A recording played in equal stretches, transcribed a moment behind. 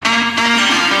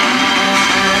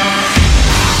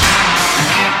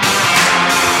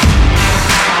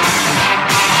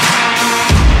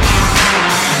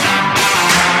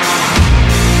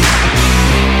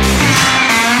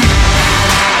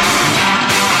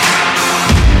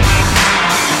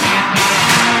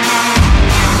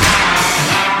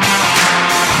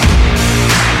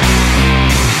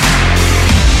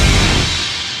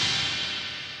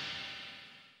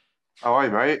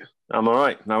mate. I'm all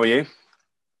right. How are you?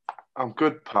 I'm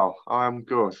good, pal. I am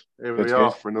good. Here Good, we are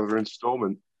good. for another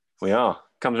instalment. We are.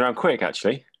 Comes around quick,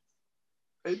 actually.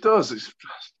 It does. It's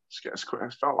getting quick.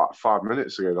 It felt like 5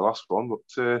 minutes ago, the last one,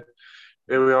 but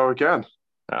here we are again.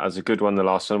 That was a good one, the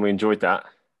last one. We enjoyed that.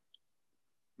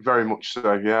 Very much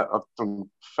so, yeah. I've done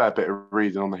a fair bit of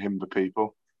reading on the Himber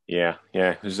people. Yeah,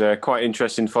 yeah. It was quite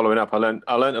interesting following up. I learned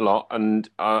a lot, and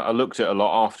I looked at a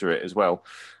lot after it as well,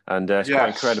 and it's quite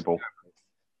Yes. incredible.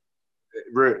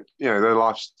 Their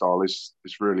lifestyle is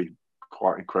really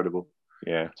quite incredible,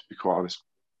 Yeah, to be quite honest.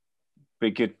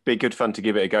 be good fun to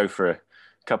give it a go for a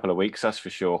couple of weeks, that's for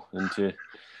sure, and to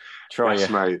try Yes,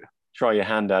 mate. try your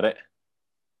hand at it.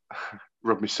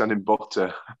 Rub me sun in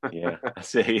butter. Yeah,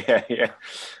 that's it. Yeah, yeah,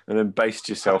 and then baste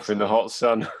yourself in the hot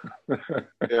sun.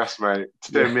 Yes, mate.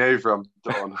 Yeah. Turn me over, I'm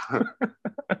done.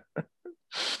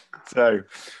 So,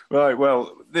 right,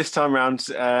 well, this time round,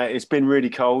 it's been really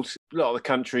cold. A lot of the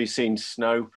country's seen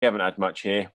snow. We haven't had much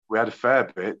here. We had a fair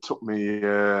bit. It took me,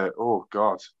 oh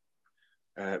God,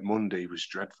 Monday was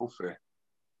dreadful for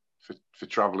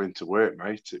travelling to work,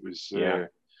 mate. It was Yeah.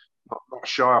 not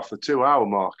shy off the 2 hour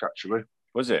mark, actually.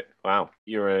 Was it? Wow.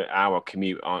 You're an hour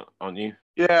commute, aren't you?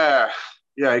 Yeah,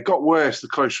 yeah. It got worse the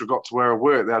closer I got to where I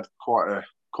worked. They had quite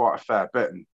a fair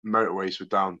bit, and motorways were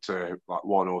down to like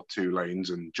one or two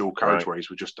lanes, and dual Right. carriageways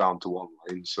were just down to one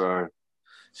lane. So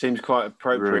Seems quite it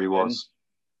appropriate. really Then. was.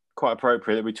 Quite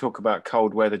appropriate that we talk about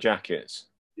cold weather jackets.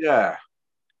 Yeah,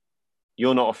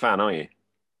 You're not a fan, are you?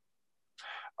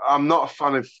 I'm not a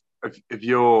fan of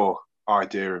your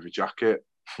idea of a jacket.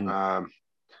 Hmm.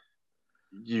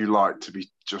 You like to be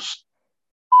just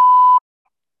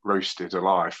roasted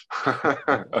alive.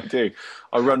 I do.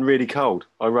 I run really cold.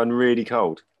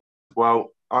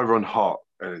 Well, I run hot,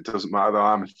 and it doesn't matter that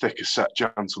I'm a thicker set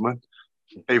gentleman.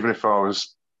 Even if I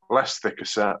was less thicker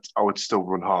set, I would still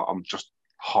run hot. I'm just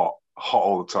hot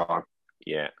all the time.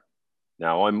 Yeah.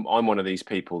 Now I'm one of these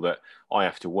people that I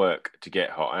have to work to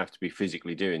get hot. I have to be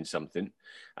physically doing something,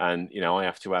 and I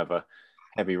have to have a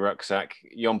heavy rucksack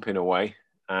yomping away,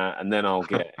 and then I'll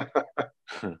get I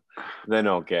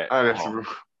have hot.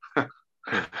 to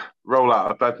roll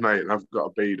out of bed, mate, and I've got a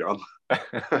bead on.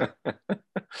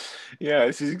 Yeah,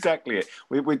 this is exactly it.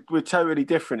 We're totally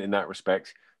different in that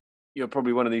respect. You're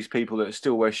probably one of these people that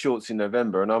still wear shorts in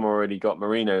November, and I'm already got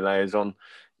merino layers on,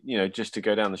 just to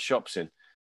go down the shops in.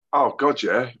 Oh God,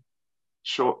 yeah,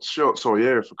 shorts all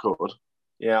year if I could.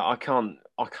 Yeah, I can't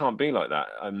be like that.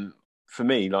 For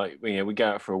me, like we go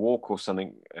out for a walk or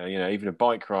something, even a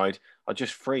bike ride, I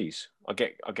just freeze. I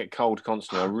get cold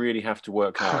constantly. I really have to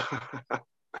work hard.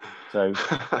 So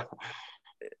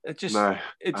it just No,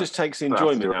 it just takes the don't have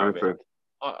to enjoyment do out of it. anything.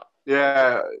 I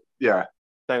Yeah.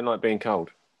 don't like being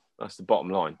cold. That's the bottom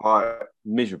line. Like,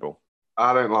 Miserable.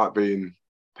 I don't like being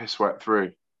piss wet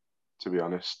through, to be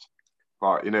honest.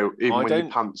 Like, even I when your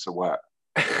don't. pants are wet,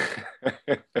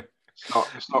 it's not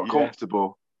Yeah.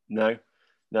 comfortable. No,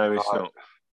 it's Like, not.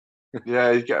 yeah,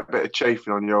 you get a bit of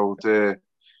chafing on your old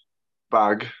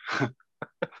bag.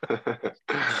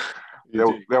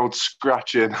 The old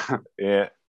scratching. Yeah.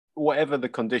 Whatever the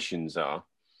conditions are,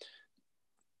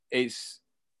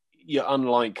 you're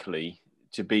unlikely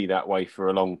to be that way for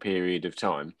a long period of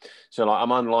time. So like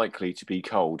I'm unlikely to be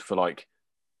cold for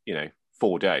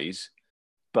 4 days,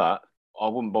 but I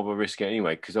wouldn't bother risk it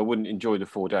anyway because I wouldn't enjoy the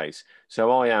 4 days.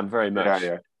 So I am very much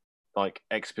Yeah, like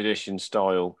expedition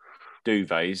style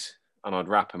duvets, and I'd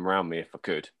wrap them around me if I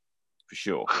could, for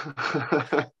sure.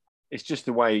 yeah. It's just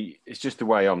the way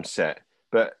I'm set.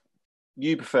 But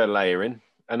you prefer layering,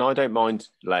 and I don't mind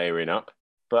layering up.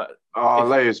 But Oh, if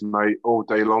layers, mate, all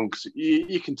day long. 'Cause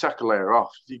you can take a layer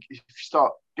off. If you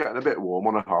start getting a bit warm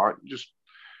on a height, you just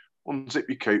unzip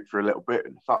your coat for a little bit.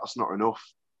 And if that's not enough,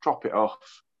 drop it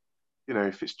off.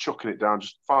 If it's chucking it down,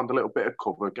 just find a little bit of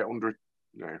cover, get under it,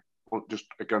 just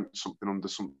against something, under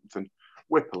something,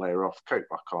 whip a layer off, coat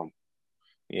back on,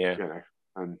 yeah,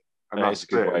 and it's that's a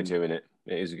good it. way of doing it.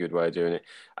 It is a good way of doing it,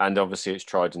 and obviously it's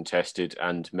tried and tested,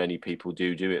 and many people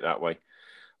do it that way.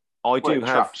 I Well, do it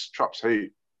have, traps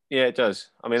heat, yeah, it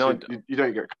does. I mean, so you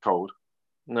don't get cold.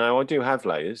 no, I do have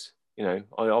layers.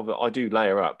 I do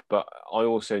layer up, but I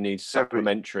also need Yeah, but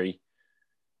supplementary.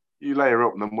 you layer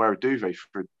up and then wear a duvet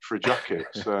for a jacket.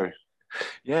 So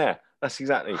Yeah, that's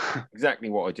exactly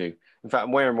what I do. In fact,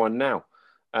 I'm wearing one now,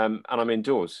 and I'm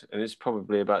indoors, and it's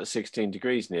probably about 16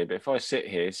 degrees near. But if I sit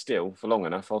here still for long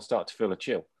enough, I'll start to feel a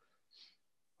chill.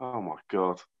 oh my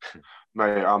God,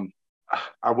 mate,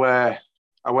 I wear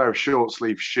a short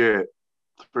sleeve shirt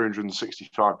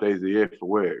 365 days a year for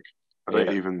work. I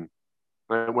Yeah,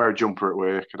 don't wear a jumper at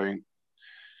work.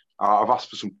 I've asked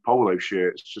for some polo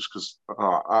shirts just because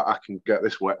I can get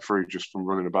this wet through just from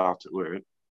running about at work.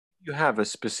 You have a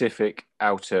specific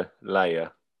outer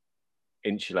layer,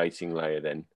 insulating layer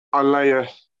then? I layer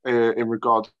in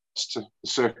regards to the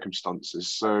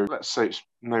circumstances. So let's say it's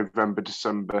November,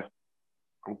 December.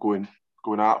 I'm going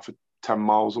out for 10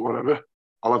 miles or whatever.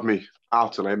 I'll have my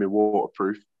outer layer, my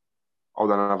waterproof. I'll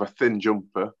then have a thin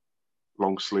jumper,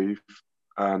 long sleeve,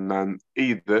 and then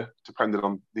either, depending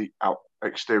on the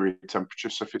exterior temperature,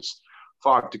 so if it's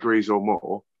 5 degrees or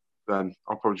more, then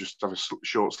I'll probably just have a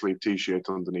short sleeve t-shirt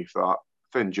underneath that,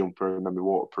 thin jumper, and then my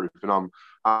waterproof. And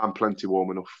I'm plenty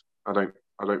warm enough. I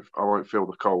won't feel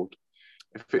the cold.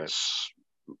 If it's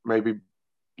maybe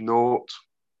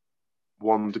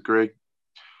 1 degree,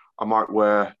 I might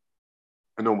wear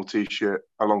a normal t-shirt,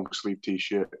 a long sleeve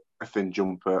t-shirt, a thin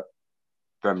jumper,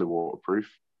 then the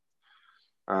waterproof.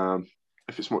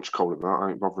 If it's much colder than that,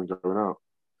 I ain't bothering going out.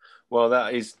 Well,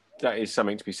 that is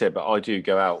something to be said, but I do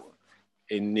go out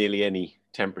in nearly any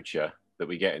temperature that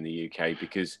we get in the UK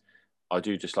because I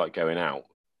do just like going out.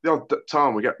 The odd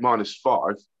time we get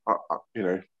 -5,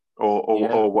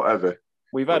 or whatever.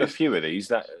 We've had a few of these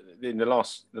that in the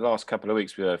last couple of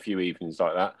weeks. We had a few evenings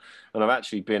like that, and I've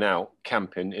actually been out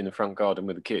camping in the front garden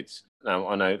with the kids. Now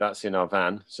I know that's in our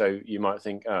van, so you might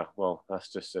think, well,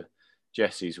 that's just a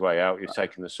Jesse's way out. You've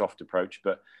taken the soft approach,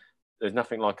 but there's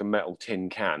nothing like a metal tin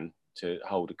can to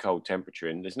hold a cold temperature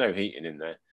in. There's no heating in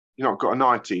there. You've not got a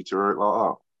night heater or anything like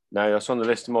that? No, that's on the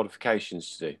list of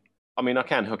modifications to do. I mean, I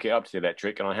can hook it up to the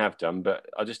electric, and I have done, but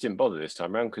I just didn't bother this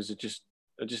time around because I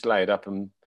just lay it up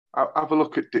and. Have a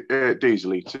look at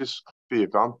diesel heaters for your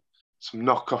van. Some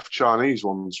knockoff Chinese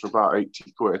ones for about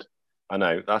 80 quid. I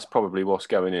know, that's probably what's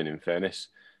going in fairness.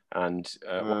 And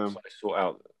once I sort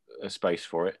out a space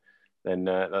for it, then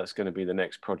that's going to be the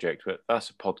next project. But that's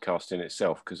a podcast in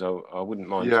itself because I wouldn't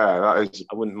mind. Yeah, that is.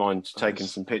 I wouldn't mind taking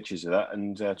some pictures of that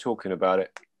and talking about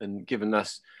it. And given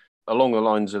that's along the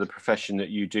lines of the profession that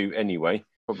you do anyway,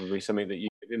 probably something that you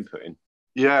give input in.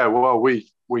 Yeah, well,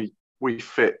 we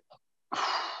fit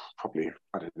probably,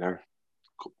 I don't know,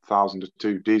 1,000 to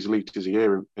 2 diesel litres a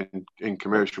year in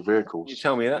commercial vehicles. You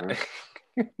tell me that.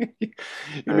 You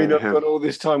mean I've got all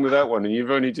this time without one and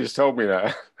you've only just told me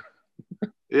that?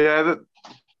 Yeah,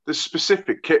 the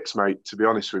specific kits, mate, to be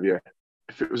honest with you.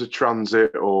 If it was a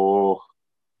Transit or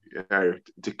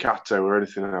Ducato or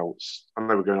anything else, I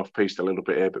know we're going off piste a little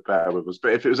bit here, but bear with us.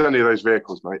 But if it was any of those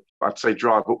vehicles, mate, I'd say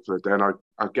drive up for the day and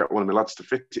I'd get one of my lads to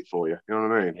fit it for you. You know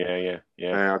what I mean?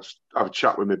 Yeah. I'd just have a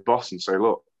chat with my boss and say,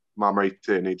 look, my mate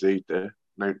here needs a heater.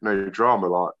 No drama,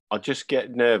 like. I just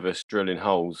get nervous drilling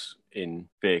holes in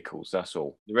vehicles, that's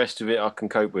all. The rest of it I can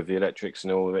cope with, the electrics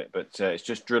and all of it, but it's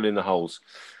just drilling the holes.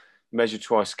 Measure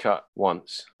twice, cut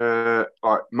once.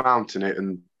 Like mounting it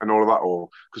and all of that,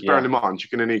 all because bearing in mind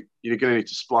you're gonna need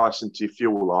to splice into your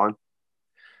fuel line.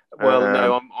 Well,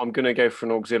 no, I'm gonna go for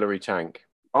an auxiliary tank.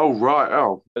 Oh right,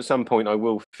 oh. At some point I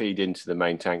will feed into the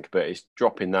main tank, but it's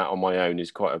dropping that on my own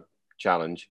is quite a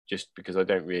challenge, just because I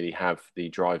don't really have the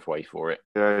driveway for it.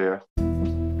 Yeah.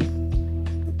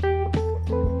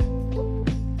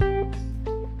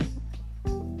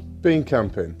 Bean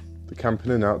Camping, the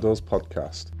Camping and Outdoors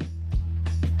podcast.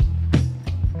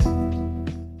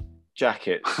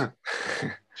 Jackets.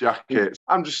 Jackets.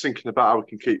 I'm just thinking about how we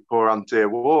can keep poor Ant here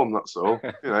warm, that's all.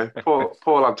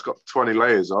 Poor lad's got 20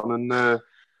 layers on and...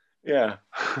 Yeah.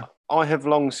 I have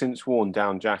long since worn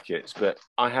down jackets, but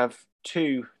I have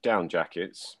 2 down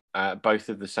jackets, both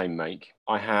of the same make.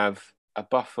 I have a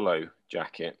buffalo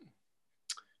jacket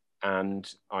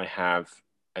and I have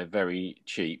a very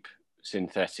cheap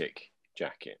synthetic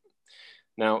jacket.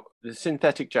 Now, the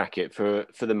synthetic jacket for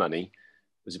the money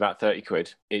was about 30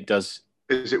 quid. Is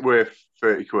it worth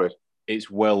 30 quid?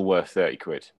 It's well worth 30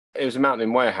 quid. It was a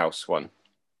Mountain Warehouse one,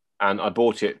 and I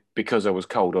bought it because I was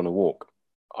cold on a walk.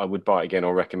 I would buy it again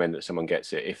or recommend that someone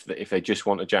gets it if they just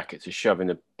want a jacket to shove in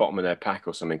the bottom of their pack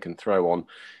or something and throw on.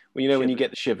 Well, when you get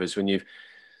the shivers,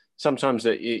 sometimes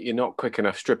you're not quick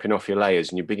enough stripping off your layers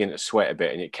and you begin to sweat a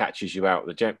bit and it catches you out.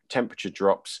 The temperature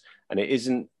drops, and it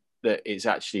isn't that it's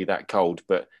actually that cold,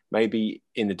 but maybe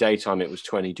in the daytime it was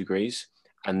 20 degrees.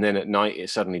 And then at night it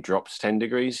suddenly drops 10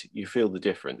 degrees. You feel the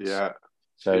difference. Yeah.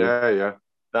 So yeah.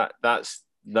 That's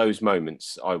those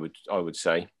moments. I would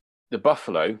say the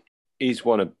Buffalo is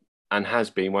and has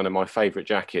been one of my favourite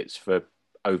jackets for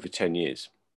over 10 years.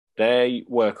 They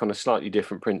work on a slightly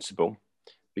different principle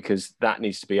because that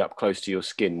needs to be up close to your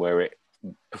skin where it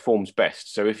performs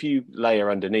best. So if you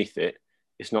layer underneath it,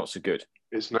 it's not so good.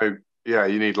 You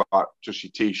need like just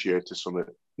your t-shirt or something.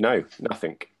 No,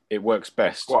 nothing. It works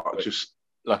best. What, just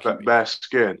like bare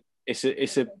skin?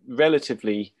 It's a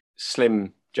relatively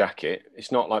slim jacket,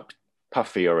 it's not like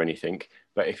puffy or anything,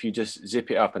 but if you just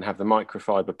zip it up and have the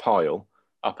microfiber pile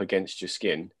up against your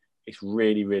skin, it's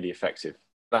really, really effective.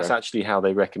 That's actually how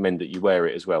they recommend that you wear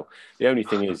it as well. The only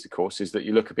thing is, of course, is that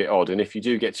you look a bit odd. And if you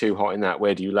do get too hot in that,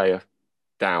 where do you layer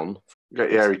down?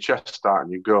 Get your hairy chest out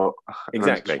and you go.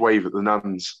 Exactly. Just wave at the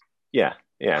nuns. Yeah.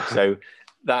 So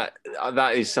that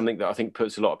is something that I think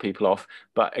puts a lot of people off.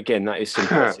 But again, that is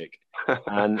synthetic.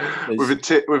 And with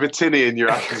a tinny in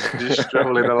your hand, just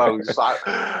strolling along, just like,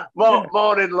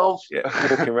 morning, love. Yeah,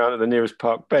 walking around at the nearest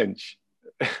park bench.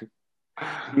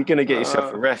 You're going to get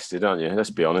yourself arrested, aren't you? Let's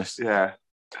be honest. Yeah.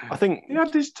 I think he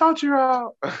had his todger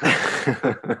out.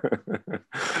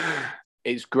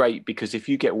 It's great because if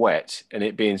you get wet and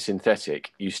it being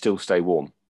synthetic, you still stay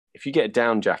warm. If you get a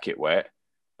down jacket wet,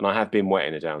 and I have been wet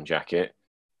in a down jacket,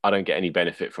 I don't get any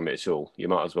benefit from it at all. You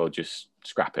might as well just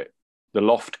scrap it. The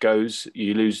loft goes,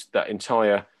 you lose that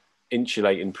entire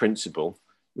insulating principle,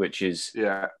 which is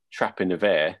trapping of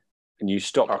air, and you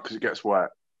stop. Oh, because it gets wet.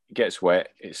 It gets wet,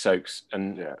 it soaks,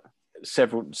 and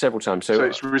several times. So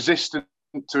it's resistant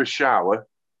to a shower.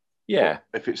 Yeah.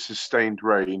 If it's sustained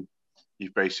rain,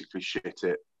 you've basically shit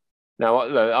it. Now,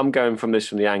 I'm going from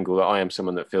the angle that I am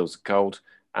someone that feels cold,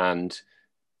 and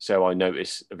so I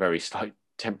notice a very slight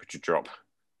temperature drop.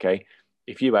 Okay.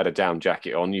 If you had a down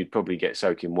jacket on, you'd probably get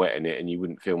soaking wet in it and you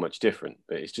wouldn't feel much different.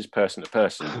 But it's just person to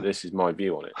person. This is my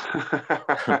view on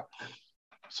it.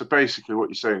 So basically what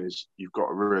you're saying is you've got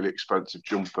a really expensive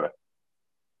jumper.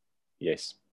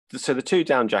 Yes. So the two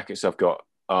down jackets I've got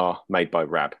are made by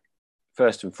Rab.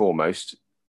 First and foremost,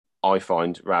 I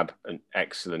find Rab an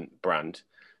excellent brand.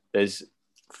 There's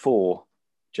 4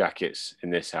 jackets in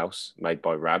this house made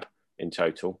by Rab in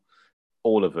total.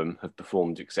 All of them have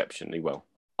performed exceptionally well.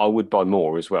 I would buy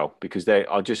more as well because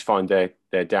I just find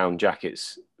their down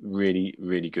jackets really,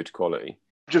 really good quality.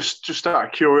 Just out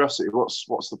of curiosity,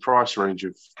 what's the price range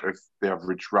of the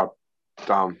average Rab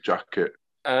down jacket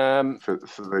for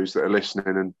those that are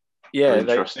listening and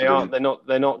interested?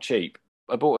 They're not cheap.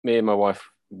 I bought me and my wife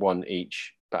one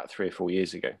each about 3 or 4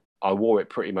 years ago. I wore it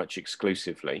pretty much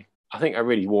exclusively. I think I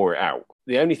really wore it out.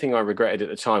 The only thing I regretted at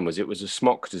the time was it was a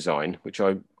smock design, which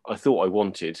I thought I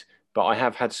wanted, but I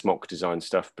have had smock design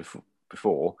stuff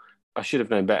before. I should have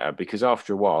known better because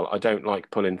after a while, I don't like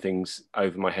pulling things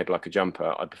over my head like a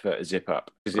jumper. I prefer to zip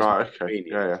up. Right, okay.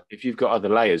 Yeah. If you've got other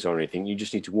layers or anything, you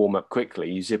just need to warm up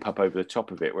quickly. You zip up over the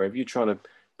top of it. Where if you're trying to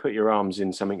put your arms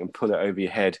in something and pull it over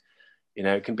your head,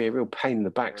 it can be a real pain in the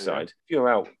backside. If you're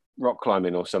out rock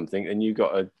climbing or something and you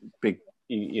got a big,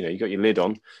 you got your lid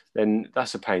on, then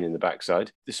that's a pain in the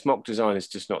backside. The smock design is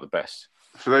just not the best.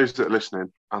 For those that are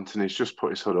listening, Anthony's just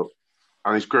put his hood up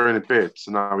and he's growing a beard,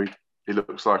 so now he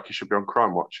looks like he should be on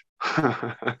Crime Watch.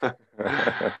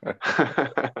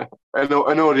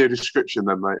 An audio description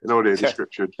then, mate. An audio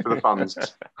description for the fans.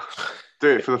 Do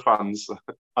it for the fans.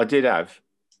 I did have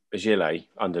a gilet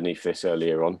underneath this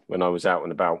earlier on when I was out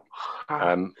and about.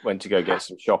 Went to go get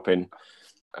some shopping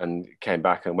and came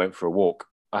back and went for a walk.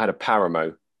 I had a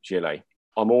Paramo gilet.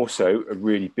 I'm also a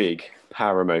really big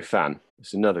Paramo fan.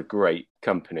 It's another great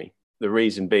company. The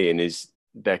reason being is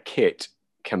their kit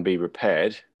can be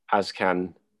repaired, as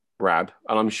can Rab.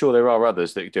 And I'm sure there are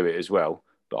others that do it as well.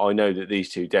 But I know that these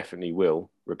two definitely will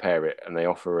repair it and they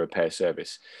offer a repair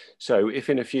service. So if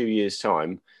in a few years'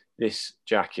 time, this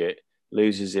jacket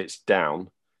loses its down,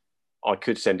 I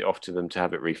could send it off to them to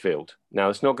have it refilled.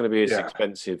 Now, it's not going to be as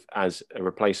expensive as a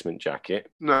replacement jacket.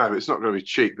 No, it's not going to be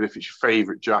cheap, but if it's your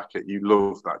favourite jacket, you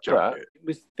love that jacket. But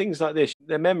with things like this,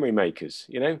 they're memory makers,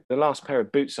 The last pair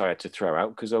of boots I had to throw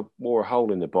out because I wore a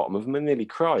hole in the bottom of them and nearly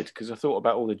cried because I thought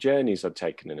about all the journeys I'd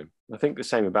taken in them. I think the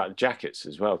same about jackets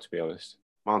as well, to be honest.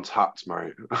 Mine's hats,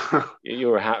 mate.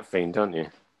 You're a hat fiend, aren't you?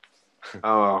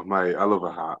 Oh, mate, I love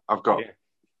a hat. I've got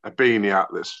a beanie hat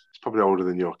that's probably older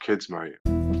than your kids, mate.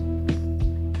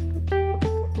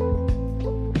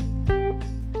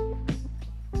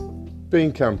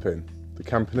 Bean Camping, the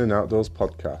Camping and Outdoors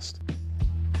podcast.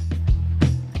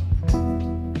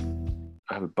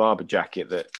 I have a Barbour jacket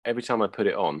that every time I put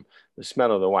it on, the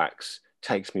smell of the wax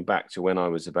takes me back to when I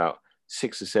was about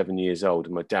 6 or 7 years old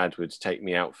and my dad would take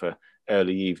me out for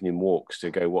early evening walks to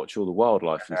go watch all the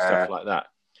wildlife and stuff like that.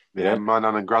 Yeah, my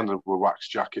nan and granddad were wax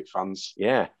jacket fans.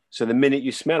 Yeah, so the minute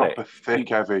you smell it... thick,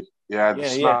 heavy. Yeah, the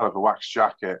smell of a wax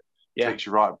jacket takes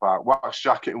you right back. Wax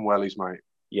jacket and wellies, mate.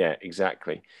 Yeah,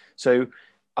 exactly. So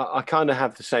I kind of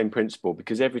have the same principle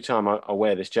because every time I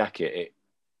wear this jacket,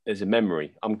 there's a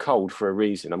memory. I'm cold for a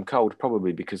reason. I'm cold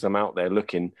probably because I'm out there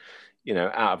looking,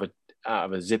 out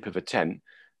of a zip of a tent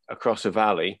across a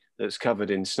valley that's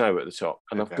covered in snow at the top.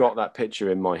 And I've got that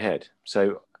picture in my head.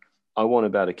 So I want to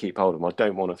be able to keep hold of them. I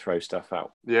don't want to throw stuff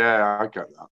out. Yeah, I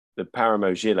get that. The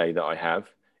Paramo Gilet that I have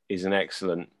is an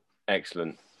excellent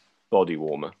body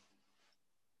warmer.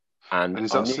 And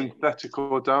is that synthetic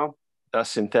or down? That's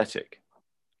synthetic.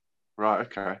 Right,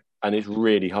 okay. And it's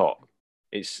really hot.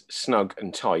 It's snug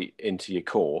and tight into your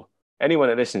core. Anyone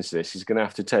that listens to this is going to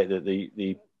have to take that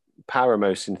the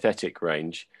Paramo synthetic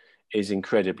range is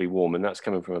incredibly warm, and that's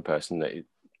coming from a person that it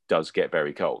does get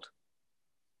very cold.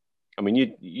 I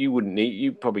mean, you wouldn't need,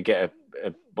 you'd probably get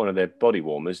one of their body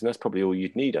warmers, and that's probably all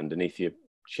you'd need underneath your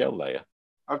shell layer.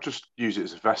 I'll just use it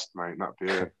as a vest, mate, and that'd be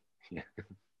it.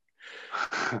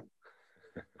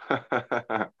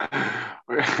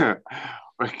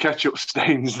 With ketchup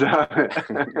stains down it.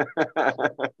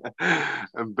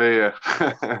 And beer.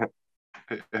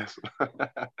 Yes.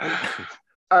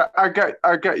 I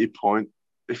get your point.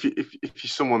 If you're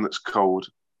someone that's cold,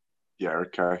 yeah,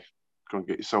 okay. Go and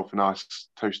get yourself a nice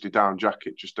toasty down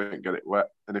jacket. Just don't get it wet.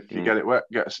 And if you get it wet,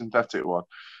 get a synthetic one.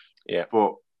 Yeah.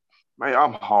 But mate,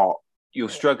 I'm hot. You're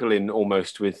struggling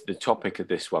almost with the topic of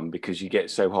this one because you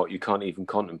get so hot you can't even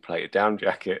contemplate a down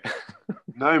jacket.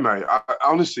 No, mate.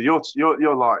 Honestly, you're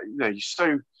like, you're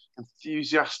so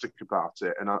enthusiastic about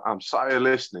it, and I'm sat here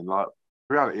listening. Like,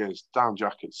 the reality is, down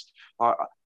jackets. Like,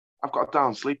 I've got a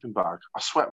down sleeping bag. I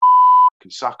sweat my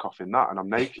sack off in that, and I'm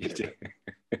naked.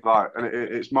 Like, and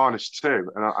it's -2,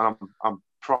 and I'm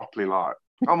properly like,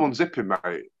 I'm unzipping,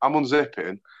 mate. I'm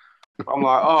unzipping. I'm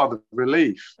like, oh, the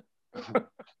relief.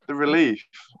 The relief,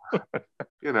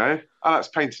 and that's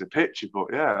painted a picture,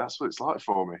 but yeah, that's what it's like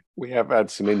for me. We have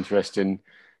had some interesting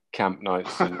camp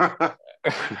nights. And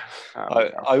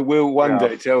I will one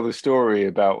day tell the story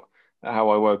about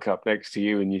how I woke up next to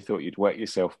you and you thought you'd wet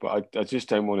yourself, but I just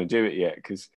don't want to do it yet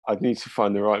because I'd need to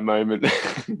find the right moment.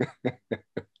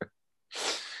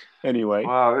 Anyway.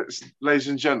 Well, ladies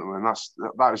and gentlemen,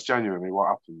 that is genuinely what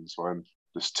happens when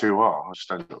there's two are. I just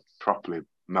end up properly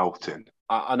melting.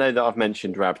 I know that I've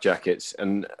mentioned Rab jackets,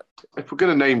 and if we're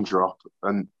going to name drop,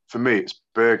 and for me it's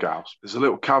Berghaus, there's a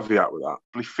little caveat with that.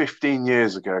 Probably 15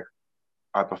 years ago,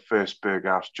 I had my first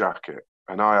Berghaus jacket,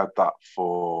 and I had that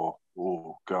for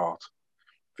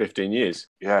 15 years.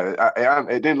 Yeah,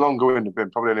 it didn't long go in the bin.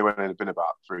 Probably only went in the bin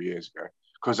about 3 years ago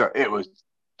because it was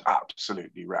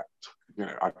absolutely wrecked.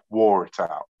 I wore it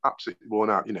out, absolutely worn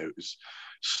out. It was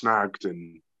snagged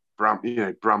and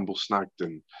bramble snagged,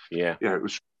 and it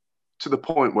was to the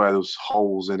point where there was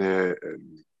holes in it,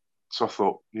 and so I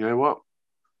thought, you know what,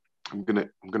 I'm gonna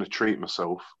treat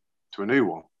myself to a new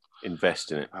one,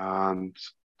 invest in it, and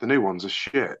the new ones are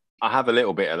shit. I have a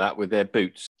little bit of that with their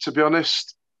boots. To be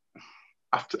honest,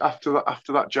 after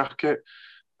that jacket,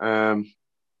 I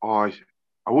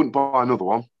wouldn't buy another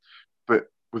one.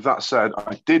 But with that said,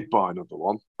 I did buy another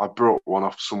one. I brought one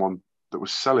off someone that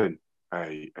was selling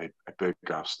a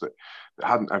Berghaus that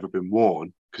hadn't ever been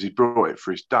worn, because he brought it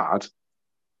for his dad,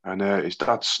 and his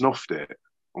dad snuffed it,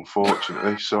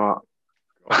 unfortunately. So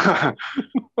I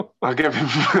gave him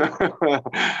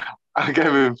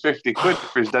 50 quid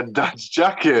for his dad's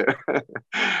jacket, and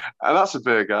that's a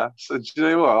Berghaus. So do you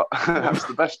know what? That's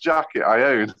the best jacket I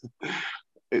own.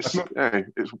 It's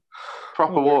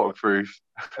proper waterproof,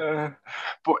 but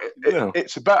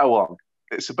it's a better one.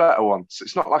 It's a better one. So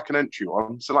it's not like an entry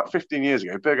one. So like 15 years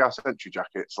ago, Berghaus entry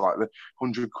jackets, like the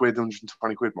 100 quid,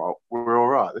 120 quid mark, were all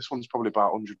right. This one's probably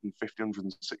about 150,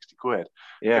 160 quid.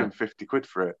 Yeah. 50 quid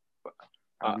for it.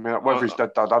 I mean, whether his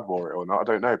dad wore it or not, I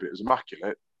don't know, but it was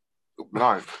immaculate.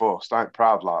 I ain't fussed. I ain't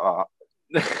proud like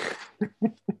that.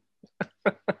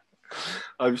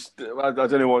 I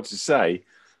don't know what to say.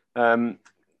 50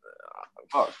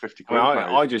 quid.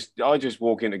 I just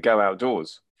walk in to Go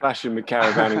Outdoors, flash him a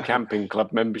caravan and camping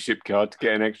club membership card to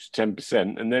get an extra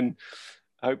 10%, and then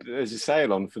hope that there's a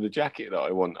sale on for the jacket that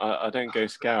I want. I don't go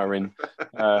scouring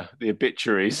the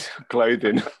obituaries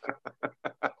clothing.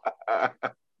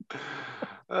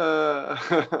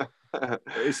 I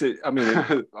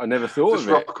never thought just of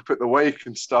it. Rock up at the wake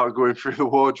and start going through the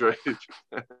wardrobe.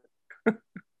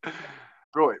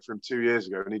 Brought it for him 2 years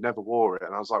ago, and he never wore it.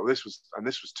 And I was like, well, this was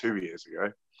 2 years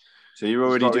ago. So you're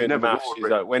already doing the maths. He's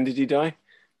like, when did he die?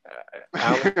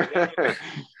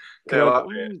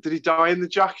 Did he die in the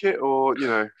jacket, or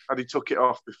had he took it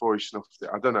off before he snuffed it?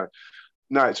 I don't know.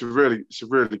 No, it's a really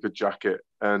good jacket,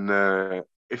 and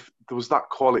if there was that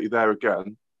quality there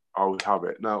again, I would have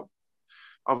it. Now,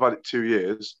 I've had it 2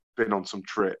 years, been on some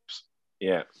trips.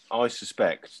 Yeah, I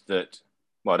suspect that.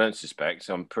 Well, I don't suspect.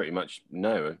 I'm pretty much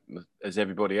know, as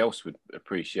everybody else would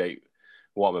appreciate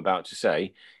what I'm about to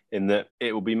say, in that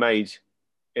it will be made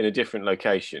in a different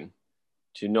location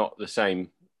to not the same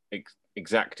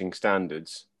exacting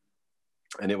standards,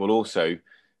 and it will also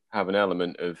have an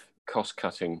element of cost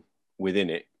cutting within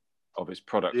it of its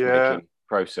product Yeah. making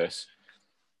process.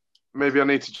 Maybe I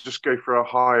need to just go for a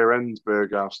higher end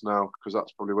Berghaus now, because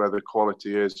that's probably where the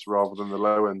quality is rather than the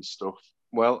low end stuff.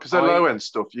 Well, because their low end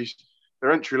stuff,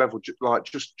 they're entry level, like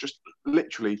just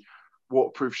literally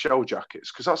waterproof shell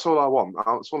jackets. Because that's all I want.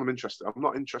 That's all I'm interested in. I'm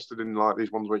not interested in like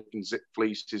these ones where you can zip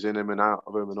fleeces in them and out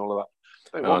of them and all of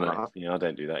that. I don't want that. Yeah, I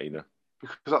don't do that either.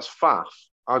 Because that's faff.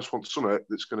 I just want something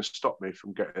that's going to stop me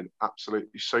from getting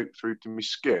absolutely soaked through to my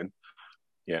skin.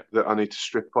 Yeah, that I need to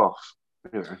strip off.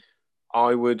 You know.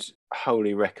 I would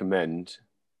wholly recommend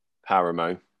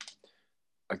Paramo.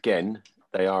 Again,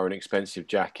 they are an expensive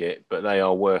jacket, but they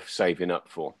are worth saving up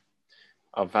for.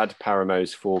 I've had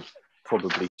Paramos for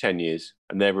probably 10 years,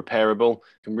 and they're repairable.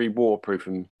 You can re-waterproof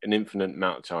them an infinite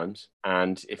amount of times.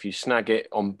 And if you snag it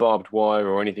on barbed wire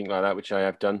or anything like that, which I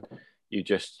have done, you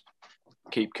just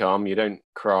keep calm. You don't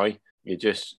cry. You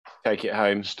just take it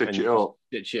home, stitch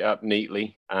it up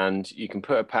neatly, and you can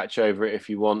put a patch over it if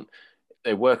you want.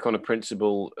 They work on a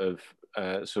principle of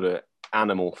sort of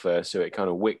animal fur, so it kind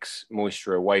of wicks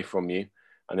moisture away from you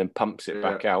and then pumps it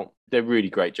back out. They're really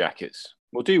great jackets.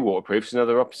 We'll do waterproofs,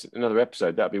 another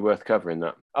episode. That'd be worth covering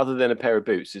that. Other than a pair of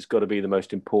boots, it's got to be the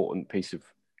most important piece of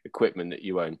equipment that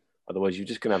you own. Otherwise, you're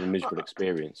just going to have a miserable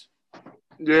experience.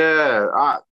 Yeah,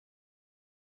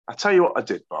 I tell you what I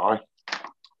did buy,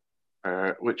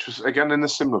 which was, again, in the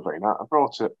similar vein. I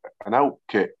brought an Elk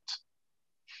Kit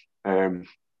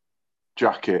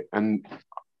jacket, and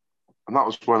that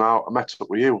was when I met up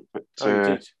with you. But, you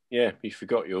did? Yeah, you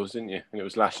forgot yours, didn't you? And it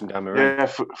was lashing down the road.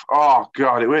 Yeah, oh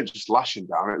God, it weren't just lashing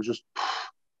down, it was just,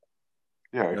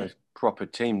 proper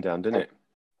team down, didn't it?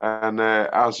 And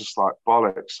I was just like,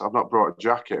 bollocks, I've not brought a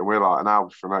jacket, and we're like an hour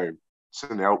from home. It's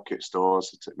in the Elk Kit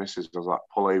stores. I took Mrs. I was like,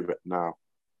 pull over it now.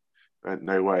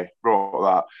 No way. Brought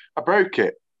that. I broke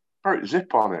it. Broke the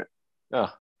zip on it.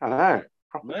 Oh. I know.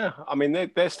 Yeah, I mean,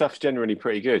 their stuff's generally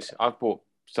pretty good. I've bought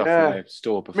stuff from their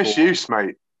store before. Misuse,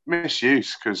 mate.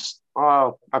 Misuse, because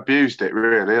I abused it,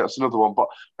 really. That's another one. But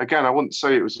again, I wouldn't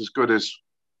say it was as good as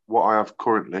what I have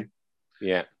currently.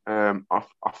 Yeah. I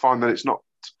find that it's not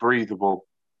breathable.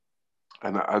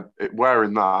 And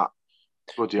wearing that,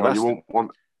 bloody hell, you won't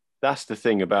want... That's the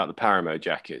thing about the Paramo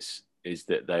jackets, is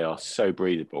that they are so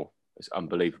breathable. It's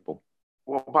unbelievable.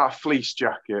 What about a fleece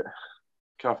jacket?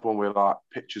 Have one with like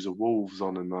pictures of wolves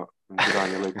on and that, and go down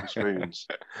your local spoons.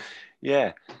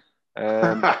 Yeah.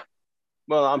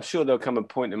 Well, I'm sure there'll come a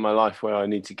point in my life where I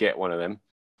need to get one of them.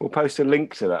 We'll post a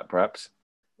link to that, perhaps.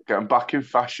 Get them back in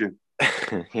fashion.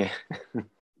 Yeah.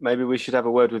 Maybe we should have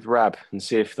a word with Rab and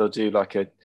see if they'll do like a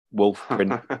wolf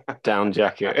print down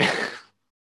jacket.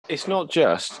 It's not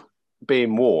just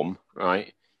being warm,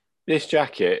 right? This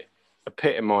jacket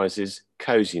epitomizes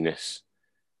coziness.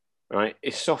 Right,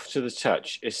 it's soft to the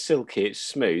touch. It's silky. It's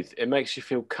smooth. It makes you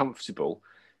feel comfortable,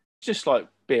 just like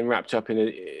being wrapped up in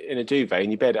a duvet in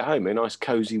your bed at home, in a nice,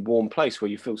 cozy, warm place where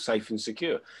you feel safe and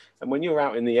secure. And when you're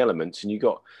out in the elements and you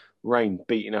got rain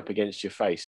beating up against your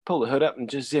face, pull the hood up and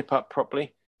just zip up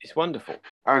properly. It's wonderful.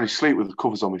 I only sleep with the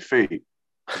covers on my feet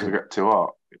because I get too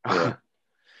hot. Yeah.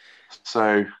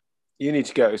 So you need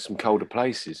to go to some colder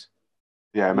places.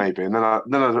 Yeah, maybe. And then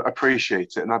I'd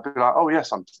appreciate it. And I'd be like, oh,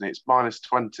 yes, Anthony, it's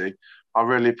 -20. I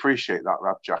really appreciate that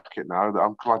Rab jacket now.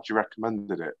 I'm glad you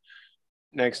recommended it.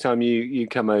 Next time you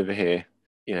come over here,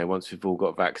 once we've all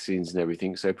got vaccines and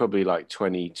everything, so probably like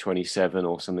 2027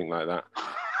 or something like that.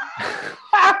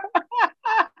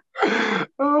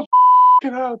 Oh,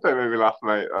 hell, don't make me laugh,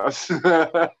 mate.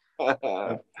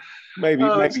 Maybe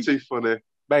it's too funny.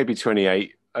 Maybe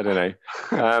 28. I don't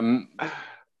know.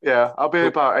 Yeah, I'll be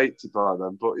about 80 by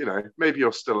then, but, maybe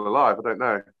you're still alive. I don't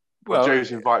know. Well,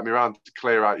 Joe's invited me around to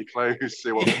clear out your clothes,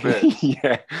 see what fits.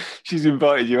 Yeah, she's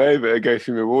invited you over to go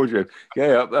through my wardrobe.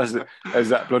 Yeah, there's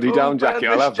that bloody down jacket.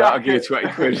 I'll have that. I'll give you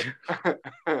 20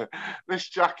 quid. This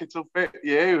jacket will fit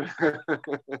you.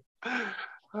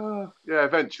 Yeah,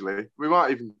 eventually. We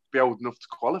might even be old enough to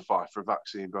qualify for a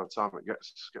vaccine by the time it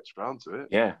gets around to it.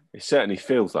 Yeah, it certainly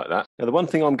feels like that. Now, the one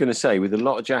thing I'm going to say with a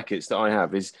lot of jackets that I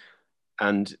have is,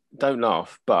 and don't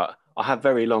laugh, but I have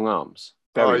very long arms.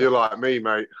 You're like me,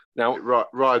 mate. Now it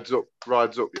rides up,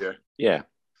 yeah.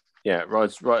 Yeah, it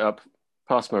rides right up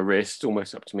past my wrist,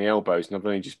 almost up to my elbows, and I've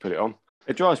only just put it on.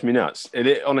 It drives me nuts.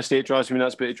 Honestly, it drives me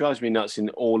nuts, but it drives me nuts in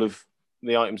all of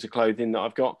the items of clothing that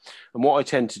I've got. And what I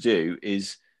tend to do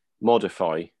is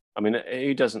modify. I mean,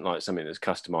 who doesn't like something that's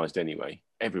customized anyway?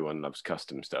 Everyone loves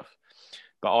custom stuff.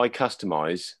 But I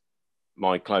customize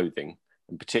my clothing,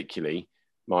 and particularly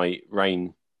my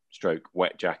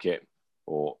rain/wet jacket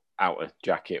or outer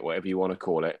jacket, whatever you want to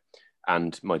call it,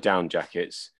 and my down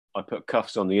jackets. I put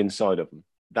cuffs on the inside of them.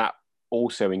 That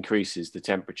also increases the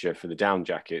temperature for the down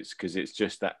jackets because it's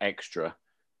just that extra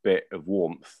bit of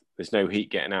warmth. There's no heat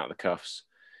getting out of the cuffs.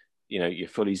 You know, you're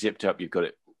fully zipped up. You've got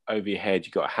it over your head.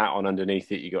 You've got a hat on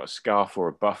underneath it. You've got a scarf or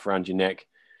a buff around your neck.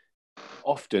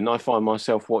 Often I find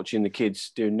myself watching the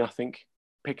kids doing nothing,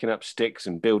 picking up sticks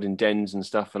and building dens and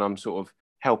stuff. And I'm sort of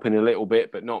helping a little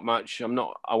bit, but not much.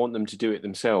 I want them to do it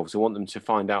themselves. I want them to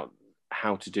find out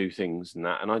how to do things and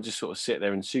that. And I just sort of sit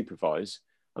there and supervise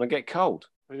and I get cold.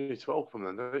 You need to help them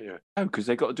then, don't you? Oh, because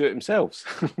they've got to do it themselves.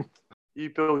 You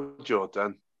build your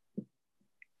den.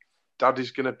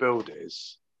 Daddy's going to build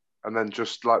his, and then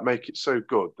just like make it so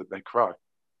good that they cry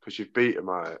because you've beat them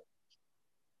at it.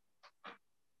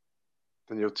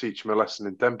 Then you'll teach them a lesson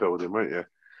in den building, won't you?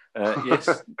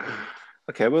 Yes.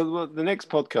 Okay. Well, the next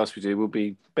podcast we do will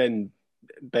be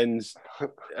Ben's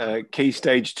Key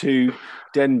Stage 2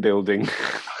 den building.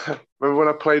 Remember when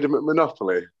I played him at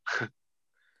Monopoly?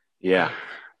 Yeah.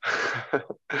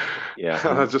 Yeah.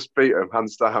 And I just beat him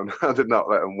hands down. I did not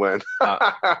let him win.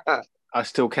 I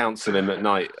still counsel him at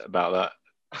night about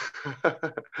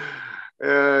that.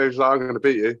 Yeah, he's like, I'm going to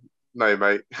beat you. No,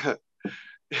 mate.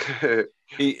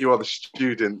 You are the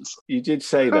students. You did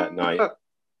say that night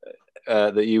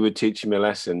that you would teach him a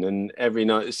lesson, and every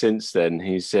night since then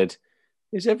he said,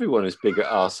 "Is everyone as big an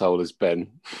arsehole as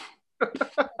Ben?"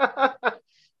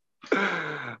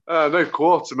 No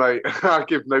quarter, mate. I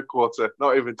give no quarter,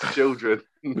 not even to children.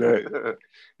 No.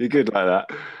 You're good like that.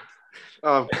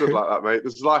 I'm good like that, mate.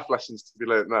 There's life lessons to be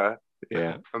learnt there.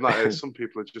 Yeah. And that is, some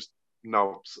people are just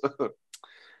knobs.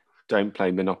 Don't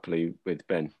play Monopoly with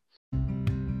Ben.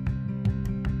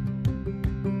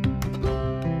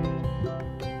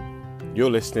 You're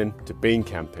listening to Bean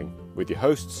Camping with your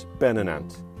hosts, Ben and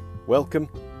Ant. Welcome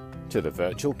to the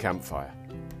virtual campfire.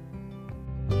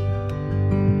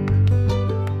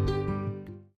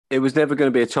 It was never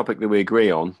going to be a topic that we agree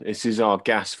on. This is our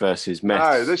gas versus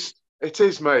meth. No, it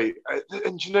is, mate.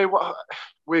 And you know what?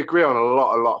 We agree on a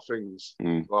lot of things.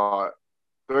 Like,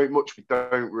 there ain't much we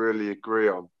don't really agree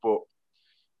on. But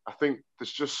I think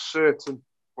there's just certain,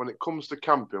 when it comes to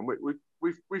camping,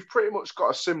 we've pretty much got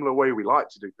a similar way we like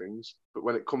to do things. But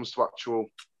when it comes to actual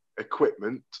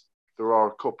equipment, there are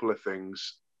a couple of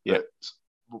things that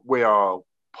we are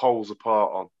poles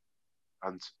apart on.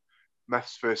 And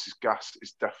meths versus gas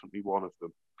is definitely one of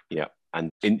them. Yeah, and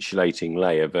insulating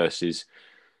layer versus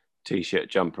T-shirt,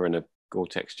 jumper and a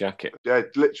Gore-Tex jacket. Yeah,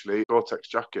 literally Gore-Tex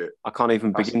jacket. I can't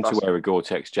even begin to wear a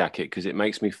Gore-Tex jacket because it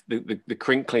makes me, the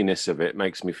crinkliness of it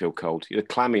makes me feel cold. The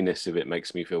clamminess of it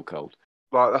makes me feel cold.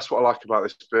 Like, that's what I like about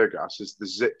this beer gas is the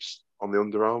zips on the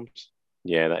underarms.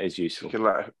 Yeah, that is useful. You can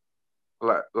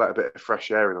let a bit of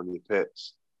fresh air in on your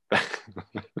pits.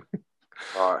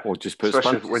 Right. Or just put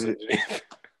sponges when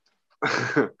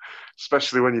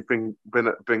especially when you've been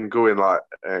going like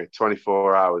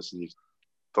 24 hours and you've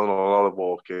done a lot of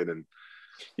walking. And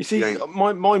you see,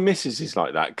 my missus is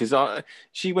like that because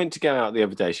she went to go out the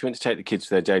other day. She went to take the kids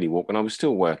for their daily walk, and I was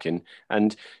still working.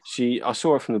 And I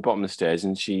saw her from the bottom of the stairs,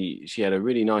 and she had a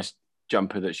really nice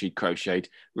jumper that she'd crocheted,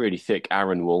 really thick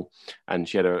Aran wool, and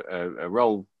she had a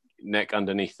roll neck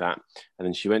underneath that. And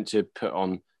then she went to put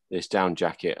on this down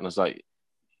jacket, and I was like,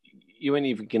 "You ain't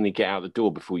even going to get out the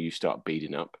door before you start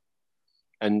beading up."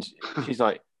 And she's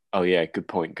like, "Oh yeah, good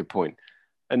point."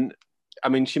 And I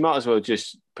mean, she might as well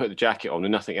just put the jacket on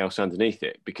and nothing else underneath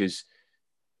it, because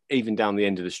even down the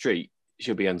end of the street,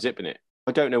 she'll be unzipping it.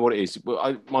 I don't know what it is.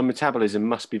 Well, my metabolism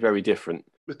must be very different.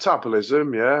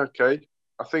 Metabolism, yeah, okay.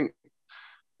 I think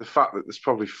the fact that there's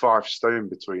probably 5 stone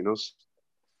between us.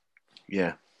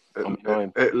 Yeah.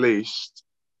 At least.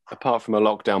 Apart from a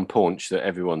lockdown paunch that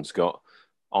everyone's got,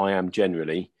 I am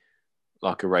generally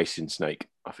like a racing snake,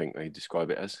 I think they describe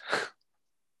it as.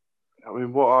 I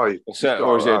mean, what are you?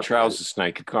 Or is it a trouser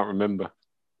snake? I can't remember.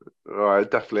 Right,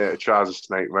 definitely a trouser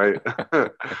snake, mate.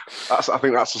 I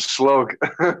think that's a slug.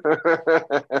 Get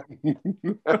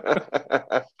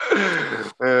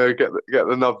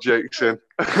the knob jokes in.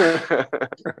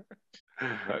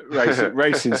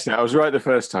 Racing snake. I was right the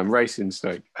first time. Racing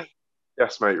snake.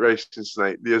 Yes, mate. Racing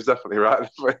snake. He was definitely right the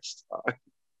first time.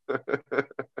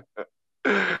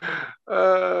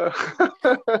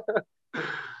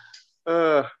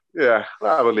 Yeah,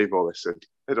 I will leave all this in.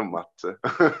 It don't matter.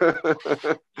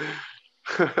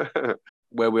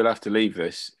 Where we'll have to leave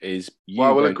this is...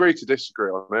 we'll agree to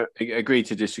disagree on it. Agree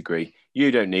to disagree. You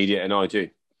don't need it, and I do.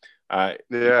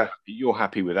 Yeah. You're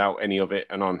happy without any of it,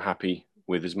 and I'm happy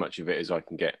with as much of it as I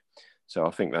can get. So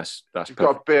I think that's You've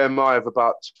got a BMI of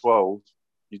about 12.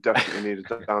 You definitely need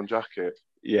a down jacket.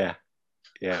 Yeah.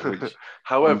 Which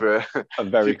however,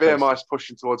 I'm very if your BMI is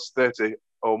pushing towards 30,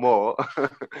 or more,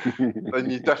 then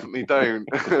you definitely don't.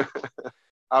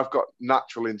 I've got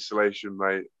natural insulation,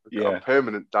 mate. I've got a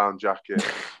permanent down jacket.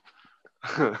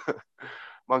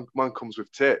 Mine comes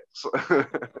with tits.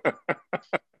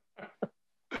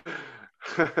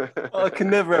 I can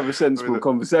never have a sensible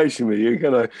conversation with you,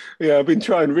 can I? Yeah, I've been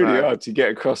trying really hard to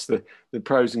get across the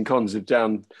pros and cons of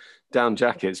down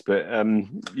jackets, but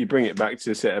you bring it back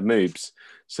to a set of moobs.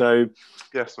 So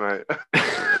yes, mate.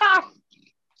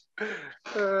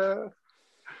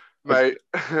 Mate,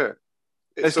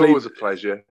 it's always a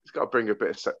pleasure. It's got to bring a bit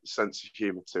of sense of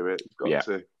humour to it. You've got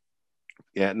to.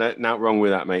 Yeah, no wrong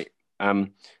with that, mate.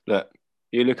 Look,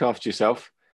 you look after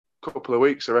yourself. Couple of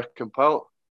weeks, I reckon, pal.